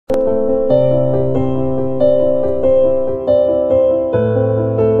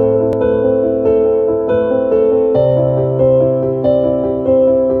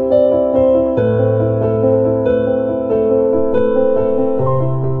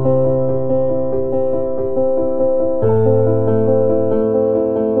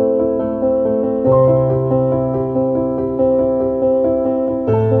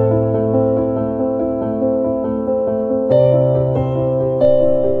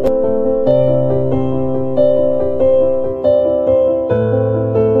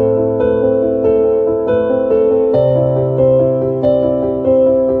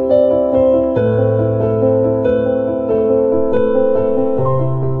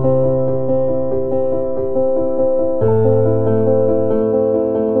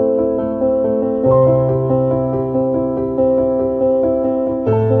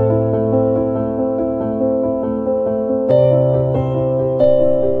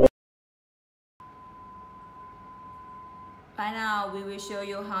Right now, we will show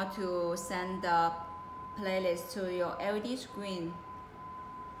you how to send the playlist to your LED screen.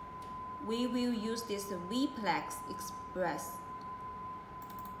 We will use this VX6S.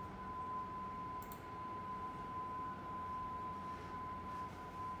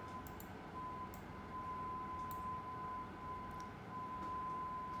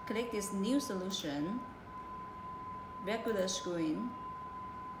 Click this new solution, regular screen.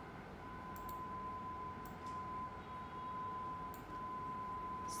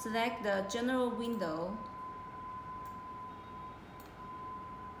 Select the general window.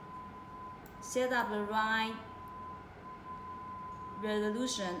 Set up the right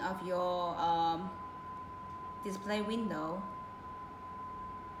resolution of your display window.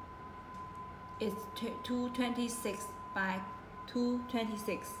 It's 226 by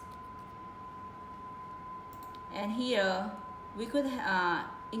 226. And here we could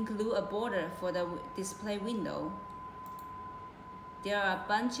include a border for the display window. There are a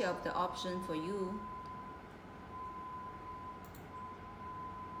bunch of the options for you.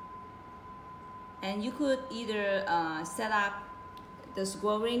 And you could either set up the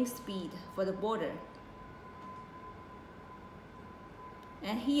scrolling speed for the border.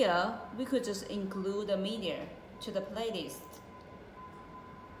 And here, we could just include the media to the playlist.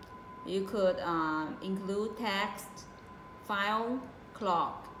 You could include text, file,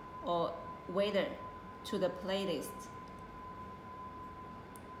 clock, or weather to the playlist.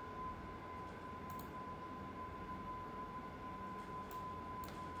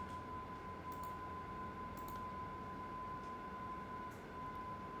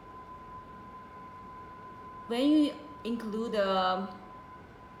 When you include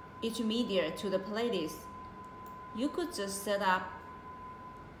each media to the playlist, you could just set up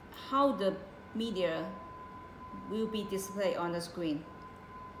how the media will be displayed on the screen.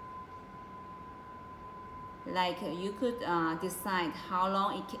 Like you could decide how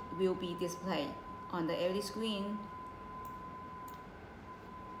long it will be displayed on the LED screen.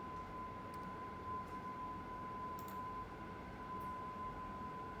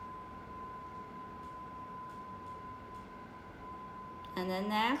 And then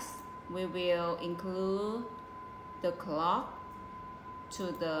next, we will include the clock to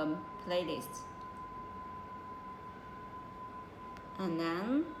the playlist. And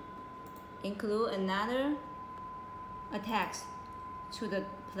then include another text to the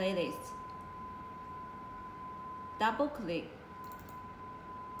playlist. Double click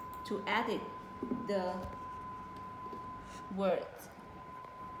to edit the words.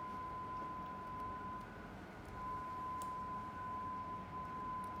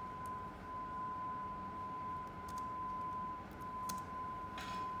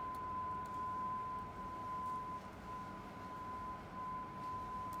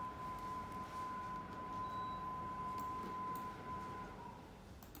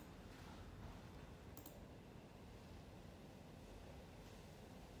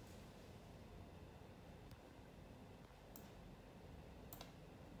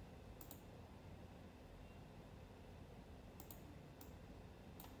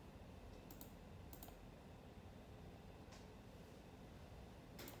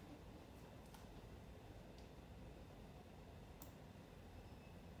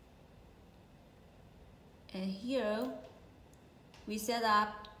 And here, we set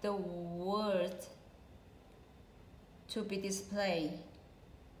up the word to be displayed,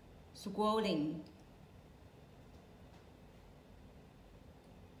 scrolling.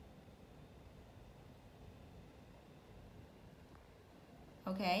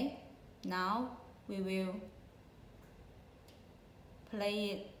 Okay, now we will play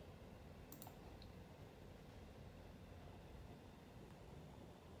it.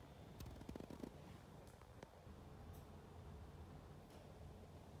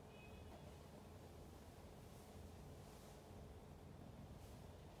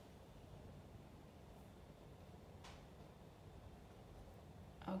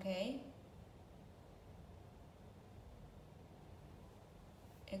 Okay.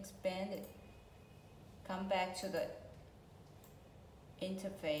 Expand it. Come back to the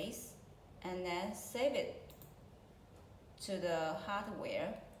interface and then save it to the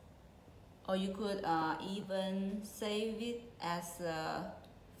hardware, or you could even save it as a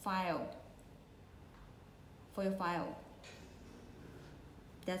file for your file.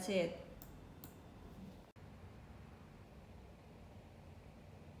 That's it.